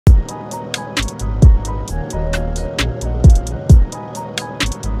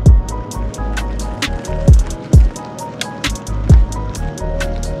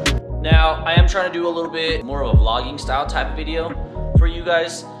trying to do a little bit more of a vlogging style type of video for you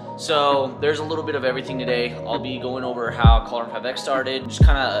guys. So there's a little bit of everything today. I'll be going over how ColoradoN5X started, just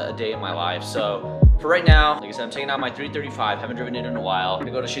kind of a day in my life. So for right now, like I said, I'm taking out my 335. Haven't driven it in a while. I'm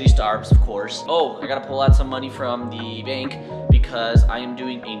gonna go to Shitty Starbs, of course. Oh, I gotta pull out some money from the bank because I am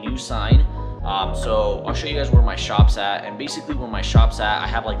doing a new sign. So I'll show you guys where my shop's at, and basically where my shop's at, I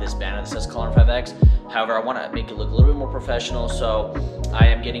have like this banner that says ColoradoN5X. However, I want to make it look a little bit more professional, so I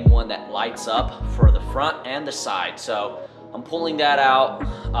am getting one that lights up for the front and the side. So I'm pulling that out,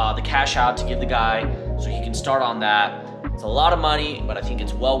 the cash out to give the guy so he can start on that. It's a lot of money, but I think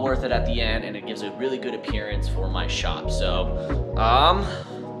it's well worth it at the end, and it gives a really good appearance for my shop. So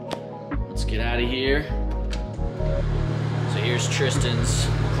let's get out of here. So here's Tristan's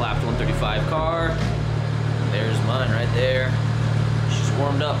clapped 135 car. There's mine right there. She's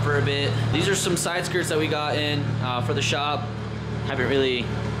warmed up for a bit. These are some side skirts that we got in for the shop. Haven't really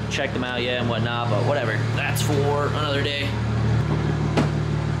checked them out yet and whatnot, but whatever. That's for another day.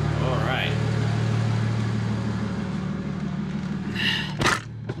 All right.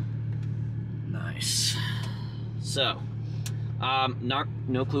 Nice. So,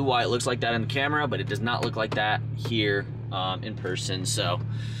 no clue why it looks like that in the camera, but it does not look like that here in person. So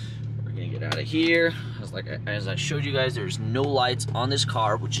we're gonna get out of here. As I showed you guys, there's no lights on this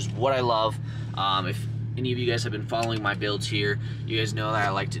car, which is what I love. If any of you guys have been following my builds here, you guys know that I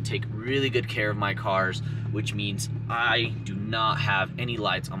like to take really good care of my cars, which means I do not have any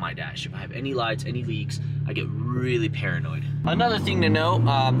lights on my dash. If I have any lights, any leaks, I get really paranoid. Another thing to note,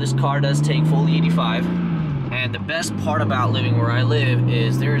 this car does take full E85, and the best part about living where I live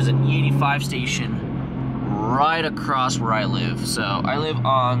is there is an E85 station right across where I live. So I live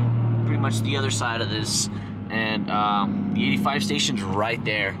on pretty much the other side of this, and the 85 station's right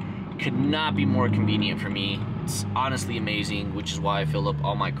there. Could not be more convenient for me. It's honestly amazing, which is why I fill up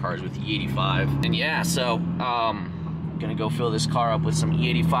all my cars with E85. And yeah, so gonna go fill this car up with some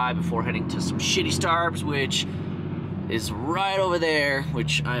E85 before heading to some Shitty Starbs, which is right over there,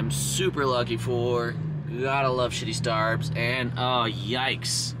 which I'm super lucky for. Gotta love Shitty Starbs. And oh,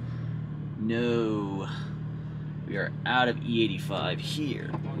 yikes, no, we are out of E85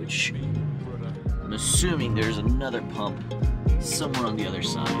 here, which I'm assuming there's another pump somewhere on the other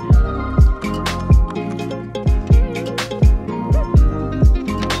side.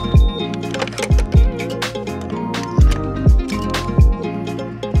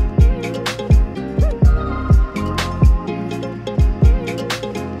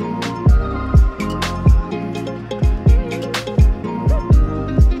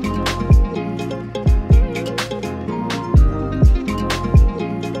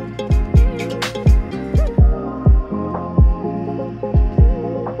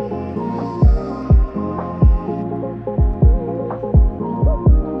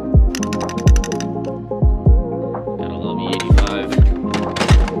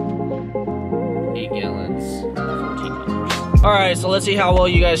 Alright, so let's see how well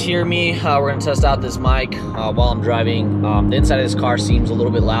you guys hear me. We're gonna test out this mic while I'm driving. The inside of this car seems a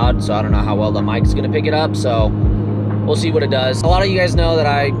little bit loud, so I don't know how well the mic is gonna pick it up, so we'll see what it does. A lot of you guys know that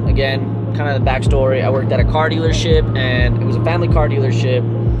again, kind of the backstory, I worked at a car dealership, and it was a family car dealership,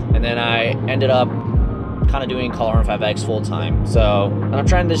 and then I ended up kind of doing ColoradoN5X full-time. So, and I'm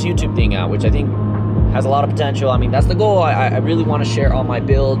trying this YouTube thing out, which I think has a lot of potential. I mean, that's the goal. I really want to share all my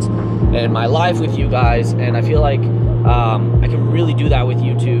builds and my life with you guys, and I feel like I can really do that with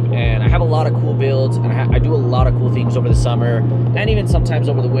YouTube. And I have a lot of cool builds, and I do a lot of cool things over the summer and even sometimes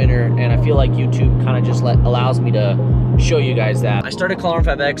over the winter, and I feel like YouTube kind of just allows me to show you guys that. I started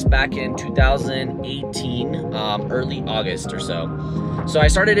ColoradoN5X back in 2018, early August or so. So I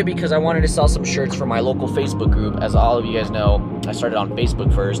started it because I wanted to sell some shirts for my local Facebook group. As all of you guys know, I started on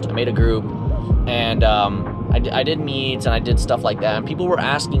Facebook first. I made a group, and I did meets and I did stuff like that, and people were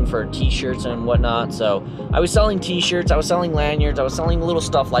asking for t-shirts and whatnot. So I was selling t-shirts, I was selling lanyards, I was selling little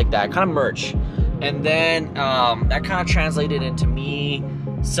stuff like that, kind of merch. And then that kind of translated into me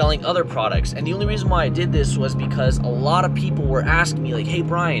selling other products. And the only reason why I did this was because a lot of people were asking me, like, hey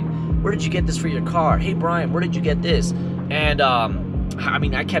Brian, where did you get this for your car? Hey Brian, where did you get this? And I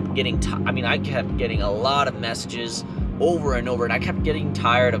mean, I kept getting a lot of messages over and over, and I kept getting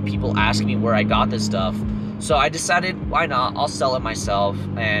tired of people asking me where I got this stuff. So I decided, why not? I'll sell it myself,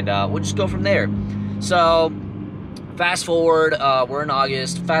 and we'll just go from there. So fast forward, we're in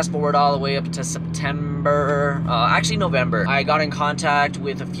August. Fast forward all the way up to September, actually November. I got in contact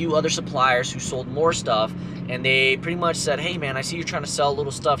with a few other suppliers who sold more stuff, and they pretty much said, hey man, I see you're trying to sell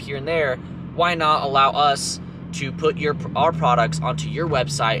little stuff here and there. Why not allow us to put our products onto your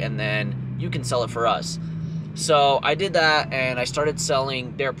website, and then you can sell it for us? So I did that, and I started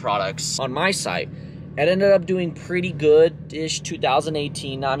selling their products on my site. It ended up doing pretty good-ish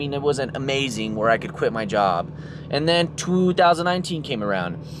 2018. I mean, it wasn't amazing where I could quit my job. And then 2019 came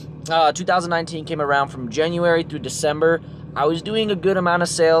around. 2019 came around from January through December. I was doing a good amount of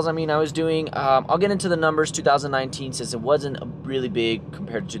sales. I mean, I was doing, I'll get into the numbers 2019 since it wasn't really big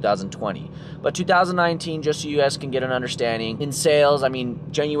compared to 2020. But 2019, just so you guys can get an understanding, in sales, I mean,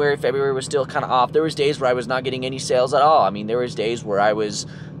 January, February was still kind of off. There was days where I was not getting any sales at all. I mean, there was days where I was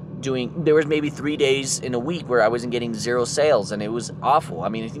there was maybe 3 days in a week where I wasn't getting 0 sales, and it was awful. I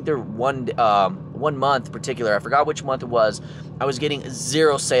mean, I think there one month in particular, I forgot which month it was, I was getting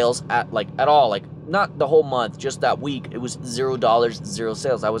 0 sales at all, like not the whole month, just that week. It was $0, 0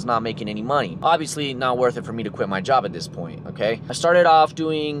 sales. I was not making any money. Obviously not worth it for me to quit my job at this point, okay? I started off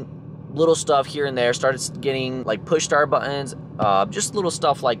doing little stuff here and there, started getting like push start buttons, just little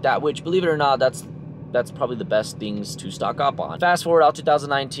stuff like that, which, believe it or not, that's probably the best things to stock up on. Fast forward out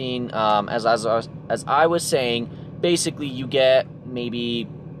 2019, as I was saying, basically you get maybe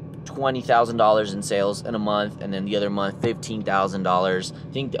 $20,000 in sales in a month, and then the other month $15,000.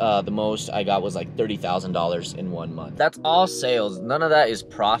 I think the most I got was like $30,000 in 1 month. That's all sales. None of that is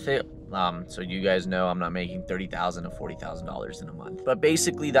profit. So you guys know I'm not making $30,000 to $40,000 in a month. But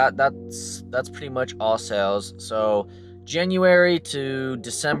basically that's pretty much all sales. So January to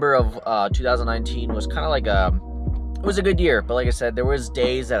December of 2019 was kind of like it was a good year, but like I said, there was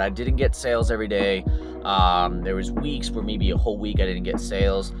days that I didn't get sales every day. There was weeks where maybe a whole week I didn't get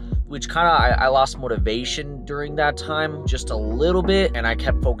sales, which kind of, I lost motivation during that time just a little bit, and I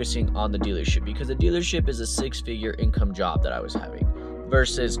kept focusing on the dealership because the dealership is a 6-figure income job that I was having.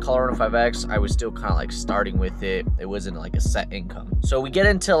 Versus ColoradoN5X, I was still kind of like starting with it. It wasn't like a set income. So we get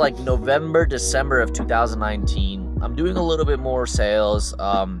into like November, December of 2019. I'm doing a little bit more sales.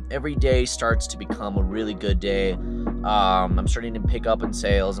 Every day starts to become a really good day. I'm starting to pick up in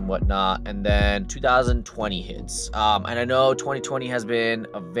sales and whatnot. And then 2020 hits. And I know 2020 has been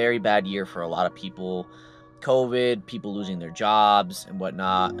a very bad year for a lot of people. COVID, people losing their jobs and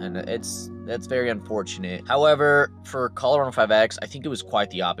whatnot, and that's very unfortunate. However, for ColoradoN5X, I think it was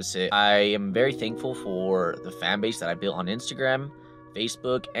quite the opposite. I am very thankful for the fan base that I built on Instagram,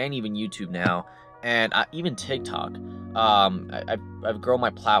 Facebook, and even YouTube now, and even TikTok. I've grown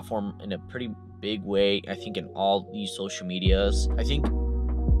my platform in a pretty big way, I think, in all these social medias. I think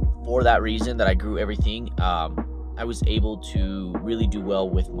for that reason that I grew everything, I was able to really do well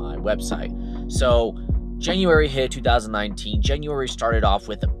with my website. So January hit 2019. January started off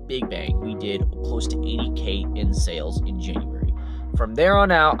with a big bang. We did close to 80K in sales in January. From there on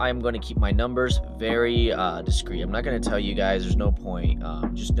out, I'm going to keep my numbers very discreet. I'm not going to tell you guys. There's no point.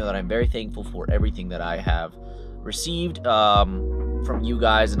 Just know that I'm very thankful for everything that I have received from you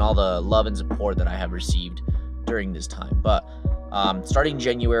guys and all the love and support that I have received during this time. But starting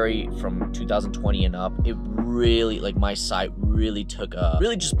January from 2020 and up, it really, like, my site really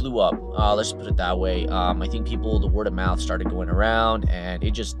really just blew up. Let's put it that way. I think the word of mouth started going around, and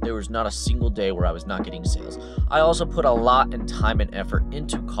there was not a single day where I was not getting sales. I also put a lot in time and effort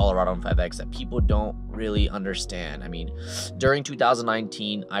into ColoradoN5X that people don't really understand. I mean, during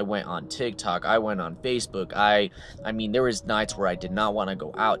 2019, I went on TikTok, I went on Facebook. I mean, there was nights where I did not want to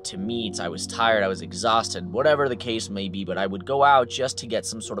go out to meets. I was tired, I was exhausted, whatever the case may be, but I would go out just to get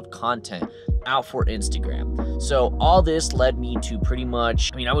some sort of content out for Instagram. So all this led me to pretty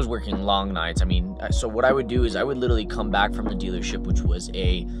much, I was working long nights. So what I would do is I would literally come back from the dealership, which was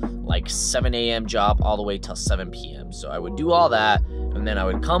a like 7 a.m. job all the way till 7 p.m. So I would do all that, and then I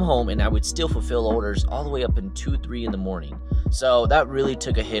would come home and I would still fulfill orders all the way up in 2, 3 in the morning. So that really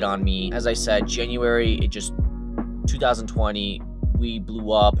took a hit on me. As I said, January, 2020, we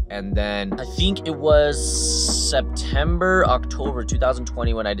blew up, and then I think it was September, October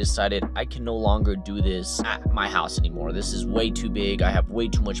 2020 when I decided I can no longer do this at my house anymore. This is way too big. I have way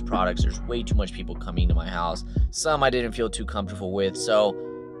too much products. There's way too much people coming to my house. Some I didn't feel too comfortable with, so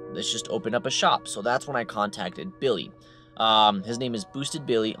let's just open up a shop. So that's when I contacted Billy. His name is Boosted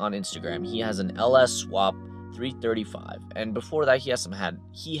Billy on Instagram. He has an LS Swap 335, and before that he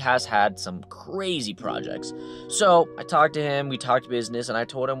has had some crazy projects. So I talked to him, we talked business, and I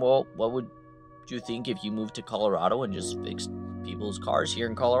told him, well, what would you think if you moved to Colorado and just fixed people's cars here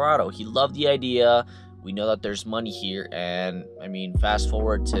in Colorado? He loved the idea. We know that there's money here, and fast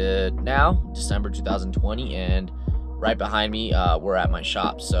forward to now, December 2020, and right behind me, we're at my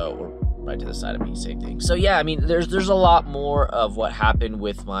shop. So we're right to the side of me, same thing. So yeah, there's a lot more of what happened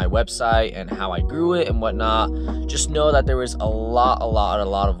with my website and how I grew it and whatnot. Just know that there was a lot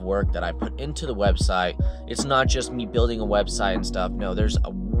of work that I put into the website. It's not just me building a website and stuff. No, there's a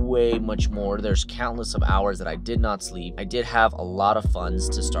way much more. There's countless of hours that I did not sleep. I did have a lot of funds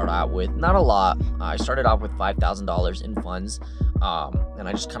to start out with. Not a lot. I started off with $5,000 in funds. And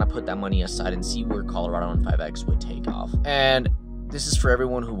I just kind of put that money aside and see where ColoradoN5X would take off. And this is for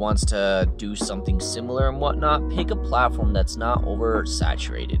everyone who wants to do something similar and whatnot. Pick a platform that's not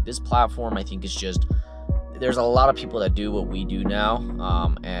oversaturated. This platform, I think, is just, there's a lot of people that do what we do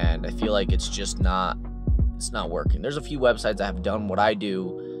now, and I feel like it's not working. There's a few websites that have done what I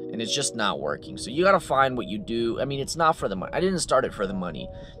do, and it's just not working. So you gotta find what you do. I mean, it's not for the money. I didn't start it for the money.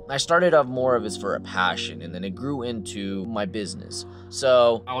 I started off more of it for a passion, and then it grew into my business.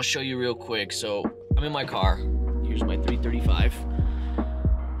 So I'll show you real quick. So I'm in my car. Here's my 335.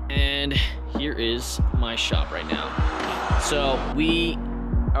 And here is my shop right now. So we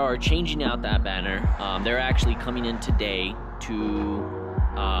are changing out that banner. They're actually coming in today to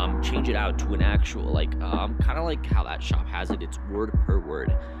change it out to an actual, kind of like how that shop has it. It's word per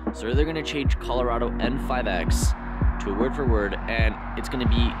word. So they're gonna change ColoradoN5X to a word for word, and it's gonna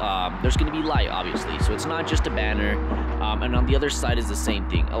be there's gonna be light, obviously. So it's not just a banner. And on the other side is the same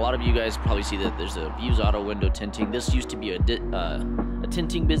thing. A lot of you guys probably see that there's a Views Auto window tinting. This used to be a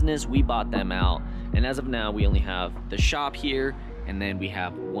tinting business. We bought them out, and as of now, we only have the shop here, and then we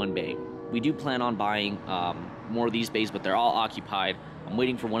have one bay. We do plan on buying more of these bays, but they're all occupied. I'm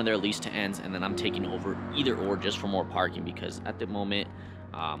waiting for one of their lease to end, and then I'm taking over either or just for more parking, because at the moment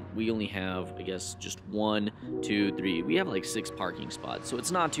we only have, I guess, just 1, 2, 3. We have like 6 parking spots, so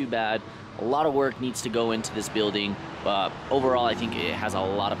it's not too bad. A lot of work needs to go into this building, but overall I think it has a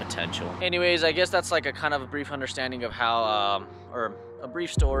lot of potential. Anyways, I guess that's like a kind of a brief understanding of how or a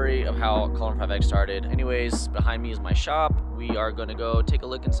brief story of how ColoradoN5X started. Anyways, behind me is my shop. We are gonna go take a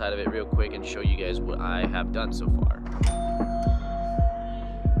look inside of it real quick and show you guys what I have done so far.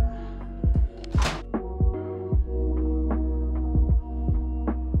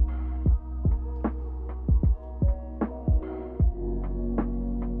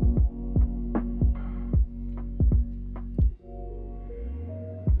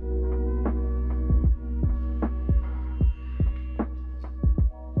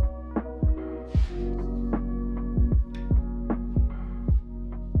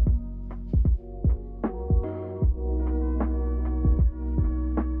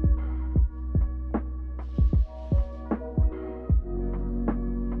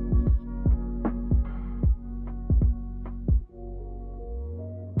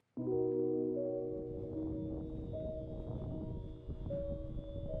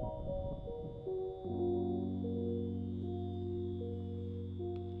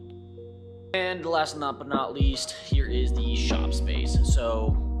 And last but not least, here is the shop space.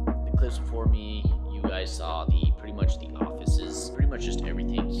 So the clips before me, you guys saw pretty much the offices, pretty much just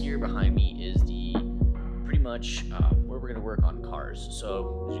everything. Here behind me is pretty much where we're gonna work on cars.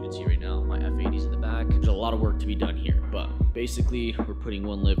 So as you can see right now, my F80's in the back. There's a lot of work to be done here, but basically we're putting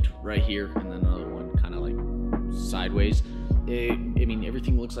one lift right here and then another one kind of like sideways. I mean,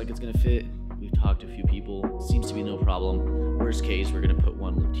 everything looks like it's gonna fit. We've talked to a few people, seems to be no problem. Worst case, we're gonna put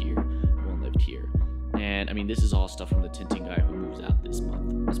one lift here, one lift here. And I mean, this is all stuff from the tinting guy who moves out this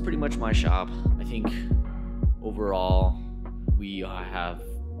month. That's pretty much my shop. I think overall, we have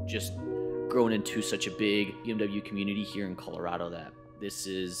just grown into such a big BMW community here in Colorado that this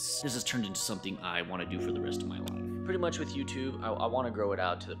has turned into something I want to do for the rest of my life. Pretty much with YouTube, I want to grow it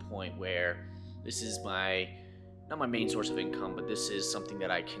out to the point where this is not my main source of income, but this is something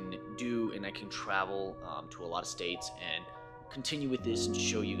that I can do, and I can travel to a lot of states and continue with this and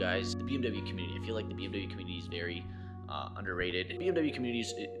show you guys the BMW community. I feel like the BMW community is very underrated. BMW community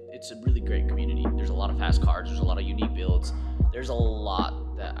it's a really great community. There's a lot of fast cars, there's a lot of unique builds, there's a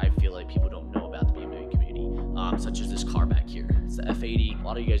lot that I feel like people don't know about the BMW community, such as this car back here. It's the F80. A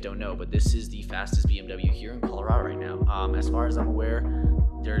lot of you guys don't know, but this is the fastest BMW here in Colorado right now. As far as I'm aware,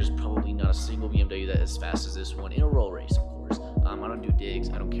 there's probably not a single BMW that is as fast as this one in a roll race, of course. I don't do digs.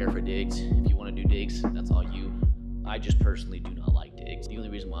 I don't care for digs. If you want to do digs, that's all you. I just personally do not like digs. The only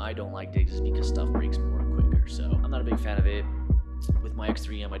reason why I don't like digs is because stuff breaks more quicker. So I'm not a big fan of it. With my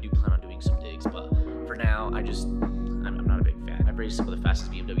X3M, I do plan on doing some digs, but for now, I'm not a big fan. I've raced some of the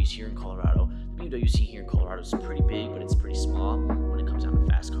fastest BMWs here in Colorado. The BMW you see here in Colorado is pretty big, but it's pretty small when it comes down to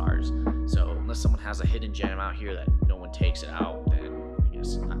fast cars. So unless someone has a hidden gem out here that no one takes it out, then I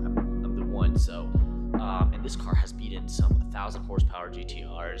guess I'm the one. So, and this car has beaten some 1,000 horsepower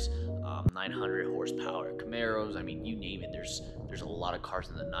GTRs, 900 horsepower Camaros. I mean, you name it. There's a lot of cars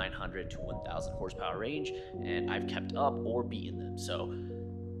in the 900 to 1,000 horsepower range, and I've kept up or beaten them. So,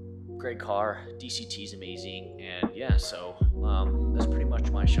 great car. DCT is amazing, and yeah. So that's pretty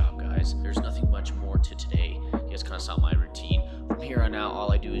much my shop, guys. There's nothing much more to today. You guys kind of saw my routine. For from here on out,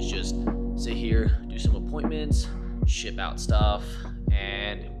 all I do is just sit here, do some appointments, ship out stuff,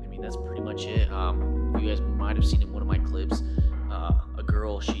 and I mean, that's pretty much it. You guys might have seen in one of my clips, a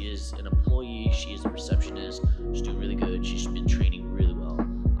girl, she is an employee, she is a receptionist, she's doing really good, she's been training really well.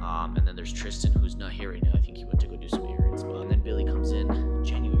 And then there's Tristan, who's not here right now. I think he went to go do some errands. And then Billy comes in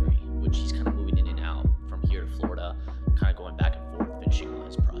January, which he's kind of moving in and out from here to Florida, kind of going back and forth, finishing all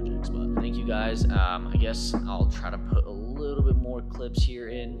his projects. But thank you guys. I guess I'll try to put a little bit more clips here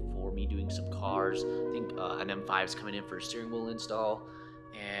in for me doing some cars. I think an M5's coming in for a steering wheel install,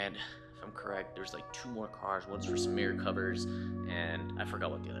 and if I'm correct, there's like 2 more cars. One's for some mirror covers, and I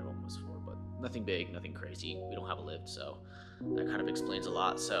forgot what the other one was for, but nothing big, nothing crazy. We don't have a lift, so that kind of explains a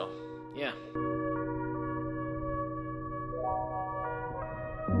lot. So yeah.